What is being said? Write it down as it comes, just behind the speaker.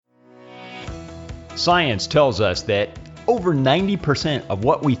Science tells us that over 90% of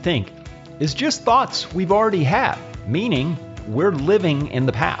what we think is just thoughts we've already had, meaning we're living in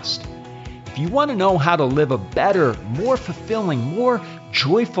the past. If you want to know how to live a better, more fulfilling, more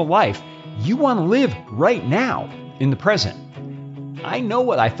joyful life, you want to live right now in the present. I know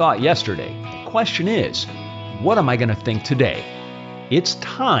what I thought yesterday. The question is, what am I going to think today? It's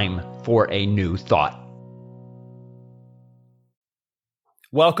time for a new thought.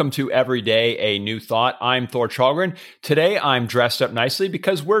 Welcome to Every Day a New Thought. I'm Thor Chalgren. Today I'm dressed up nicely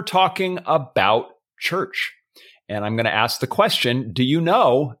because we're talking about church. And I'm going to ask the question, do you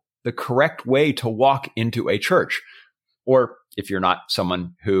know the correct way to walk into a church? Or if you're not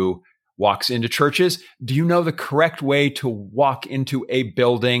someone who walks into churches, do you know the correct way to walk into a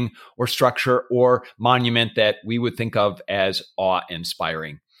building or structure or monument that we would think of as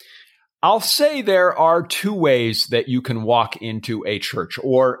awe-inspiring? I'll say there are two ways that you can walk into a church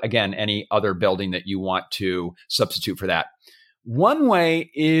or, again, any other building that you want to substitute for that. One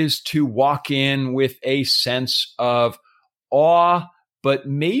way is to walk in with a sense of awe, but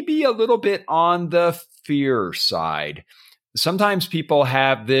maybe a little bit on the fear side. Sometimes people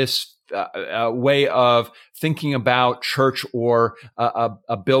have this way of thinking about church or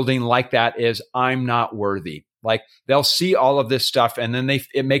a building like that as I'm not worthy. Like they'll see all of this stuff and then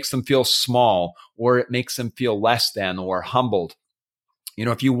it makes them feel small, or it makes them feel less than or humbled. You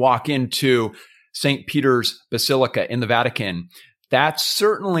know, if you walk into St. Peter's Basilica in the Vatican, that's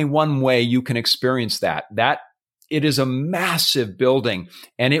certainly one way you can experience that. That it is a massive building,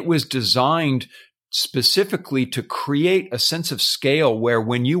 and it was designed specifically to create a sense of scale where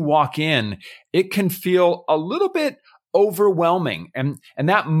when you walk in, it can feel a little bit overwhelming. And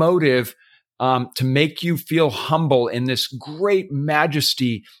that motive to make you feel humble in this great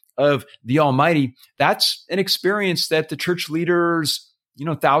majesty of the Almighty, that's an experience that the church leaders,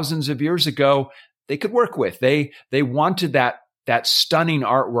 thousands of years ago, they could work with. They wanted that stunning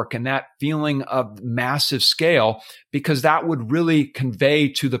artwork and that feeling of massive scale, because that would really convey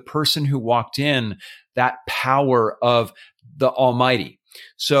to the person who walked in that power of the Almighty.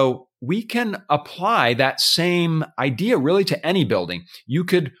 So we can apply that same idea really to any building. You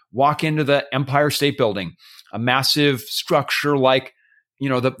could walk into the Empire State Building, a massive structure like,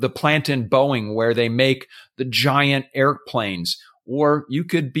 the plant in Boeing where they make the giant airplanes. Or you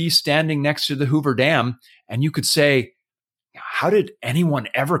could be standing next to the Hoover Dam and you could say, how did anyone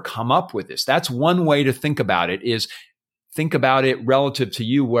ever come up with this? That's one way to think about it, is think about it relative to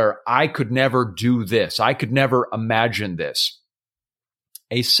you, where I could never do this. I could never imagine this.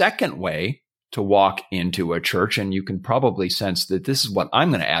 A second way to walk into a church, and you can probably sense that this is what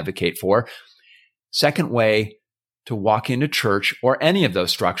I'm going to advocate for. Second way to walk into church or any of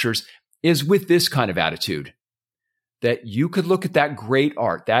those structures is with this kind of attitude, that you could look at that great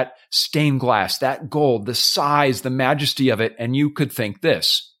art, that stained glass, that gold, the size, the majesty of it, and you could think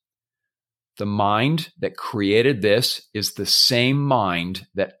this: the mind that created this is the same mind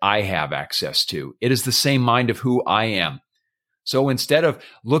that I have access to. It is the same mind of who I am. So instead of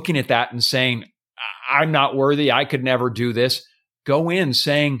looking at that and saying, I'm not worthy, I could never do this, go in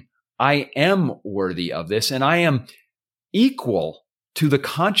saying, I am worthy of this, and I am equal to the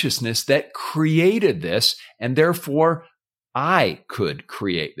consciousness that created this, and therefore I could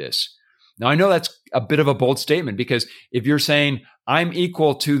create this. Now, I know that's a bit of a bold statement, because if you're saying I'm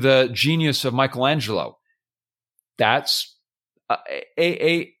equal to the genius of Michelangelo, that's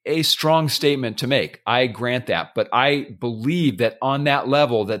a strong statement to make. I grant that. But I believe that on that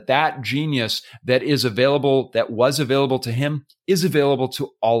level, that genius that was available to him is available to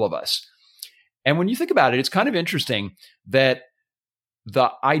all of us. And when you think about it, it's kind of interesting that the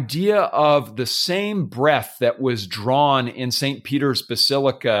idea of the same breath that was drawn in St. Peter's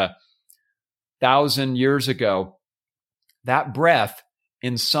Basilica 1,000 years ago, that breath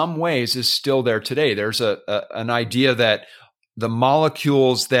in some ways is still there today. There's an idea that the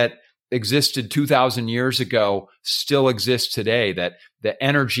molecules that existed 2,000 years ago still exist today, that the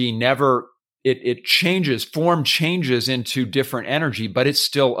energy never, it changes, form changes into different energy, but it's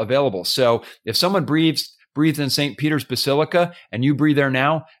still available. So if someone breathed in St. Peter's Basilica and you breathe there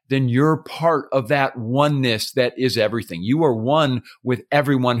now, then you're part of that oneness that is everything. You are one with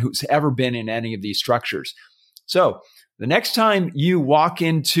everyone who's ever been in any of these structures. So the next time you walk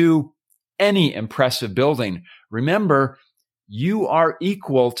into any impressive building, remember, you are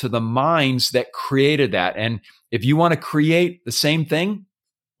equal to the minds that created that. And if you want to create the same thing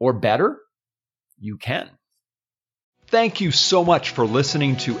or better, you can. Thank you so much for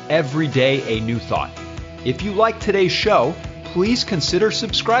listening to Every Day a New Thought. If you like today's show, please consider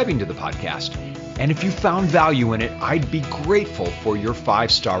subscribing to the podcast. And if you found value in it, I'd be grateful for your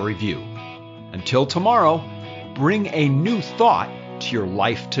 5-star review. Until tomorrow, bring a new thought to your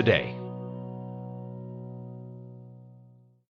life today.